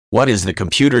What is the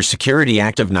Computer Security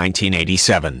Act of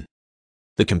 1987?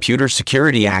 The Computer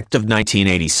Security Act of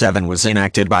 1987 was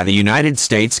enacted by the United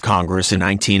States Congress in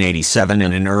 1987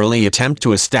 in an early attempt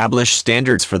to establish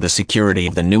standards for the security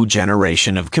of the new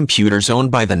generation of computers owned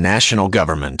by the national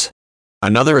government.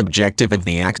 Another objective of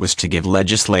the act was to give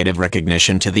legislative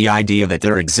recognition to the idea that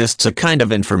there exists a kind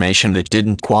of information that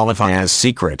didn't qualify as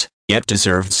secret, yet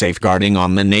deserved safeguarding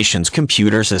on the nation's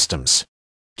computer systems.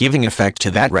 Giving effect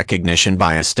to that recognition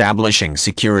by establishing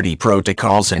security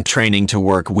protocols and training to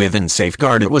work with and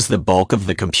safeguard it was the bulk of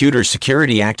the Computer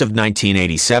Security Act of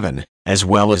 1987, as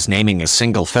well as naming a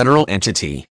single federal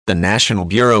entity, the National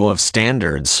Bureau of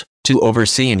Standards, to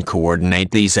oversee and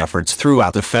coordinate these efforts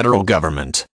throughout the federal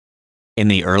government. In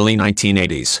the early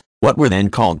 1980s, what were then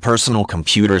called personal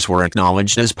computers were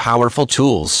acknowledged as powerful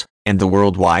tools, and the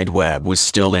World Wide Web was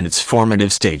still in its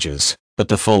formative stages. But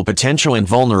the full potential and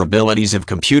vulnerabilities of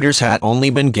computers had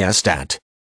only been guessed at.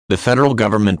 The federal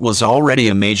government was already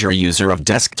a major user of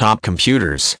desktop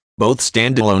computers, both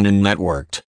standalone and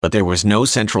networked, but there was no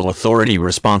central authority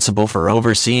responsible for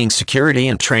overseeing security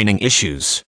and training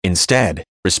issues. Instead,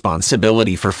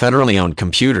 responsibility for federally owned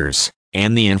computers,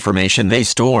 and the information they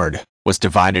stored, was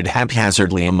divided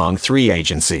haphazardly among three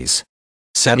agencies.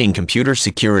 Setting computer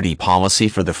security policy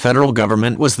for the federal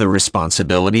government was the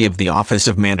responsibility of the Office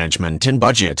of Management and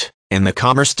Budget, and the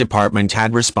Commerce Department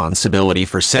had responsibility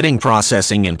for setting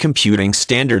processing and computing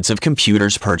standards of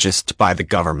computers purchased by the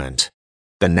government.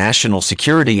 The National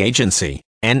Security Agency,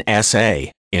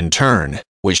 NSA, in turn,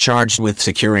 was charged with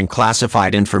securing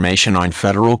classified information on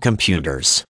federal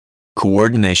computers.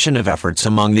 Coordination of efforts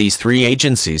among these three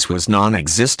agencies was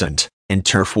non-existent, and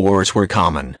turf wars were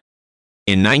common.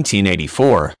 In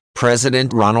 1984,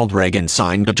 President Ronald Reagan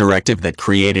signed a directive that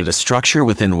created a structure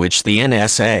within which the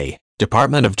NSA,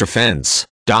 Department of Defense,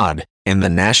 DoD, and the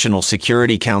National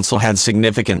Security Council had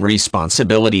significant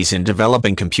responsibilities in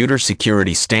developing computer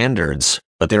security standards,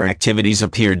 but their activities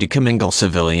appeared to commingle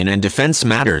civilian and defense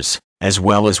matters, as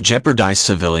well as jeopardize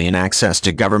civilian access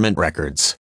to government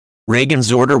records.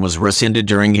 Reagan's order was rescinded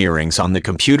during hearings on the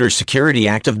Computer Security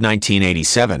Act of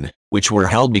 1987, which were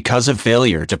held because of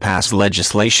failure to pass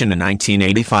legislation in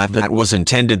 1985 that was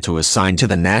intended to assign to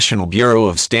the National Bureau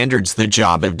of Standards the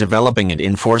job of developing and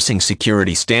enforcing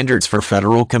security standards for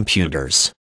federal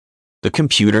computers. The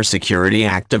Computer Security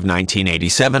Act of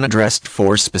 1987 addressed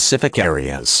four specific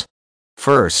areas.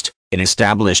 First, it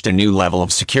established a new level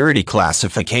of security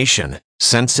classification,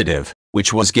 sensitive,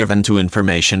 which was given to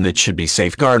information that should be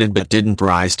safeguarded but didn't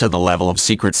rise to the level of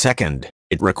secret. Second,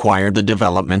 it required the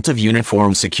development of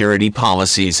uniform security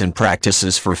policies and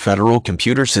practices for federal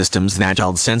computer systems that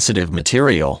held sensitive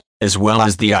material, as well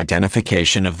as the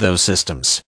identification of those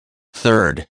systems.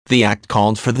 Third, the Act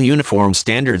called for the uniform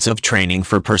standards of training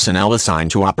for personnel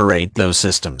assigned to operate those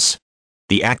systems.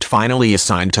 The Act finally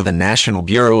assigned to the National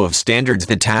Bureau of Standards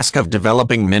the task of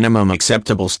developing minimum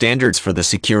acceptable standards for the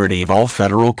security of all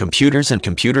federal computers and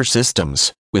computer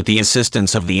systems, with the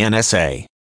assistance of the NSA.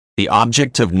 The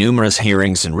object of numerous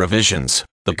hearings and revisions,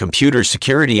 the Computer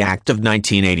Security Act of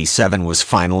 1987 was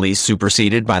finally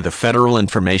superseded by the Federal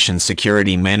Information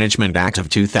Security Management Act of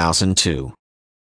 2002.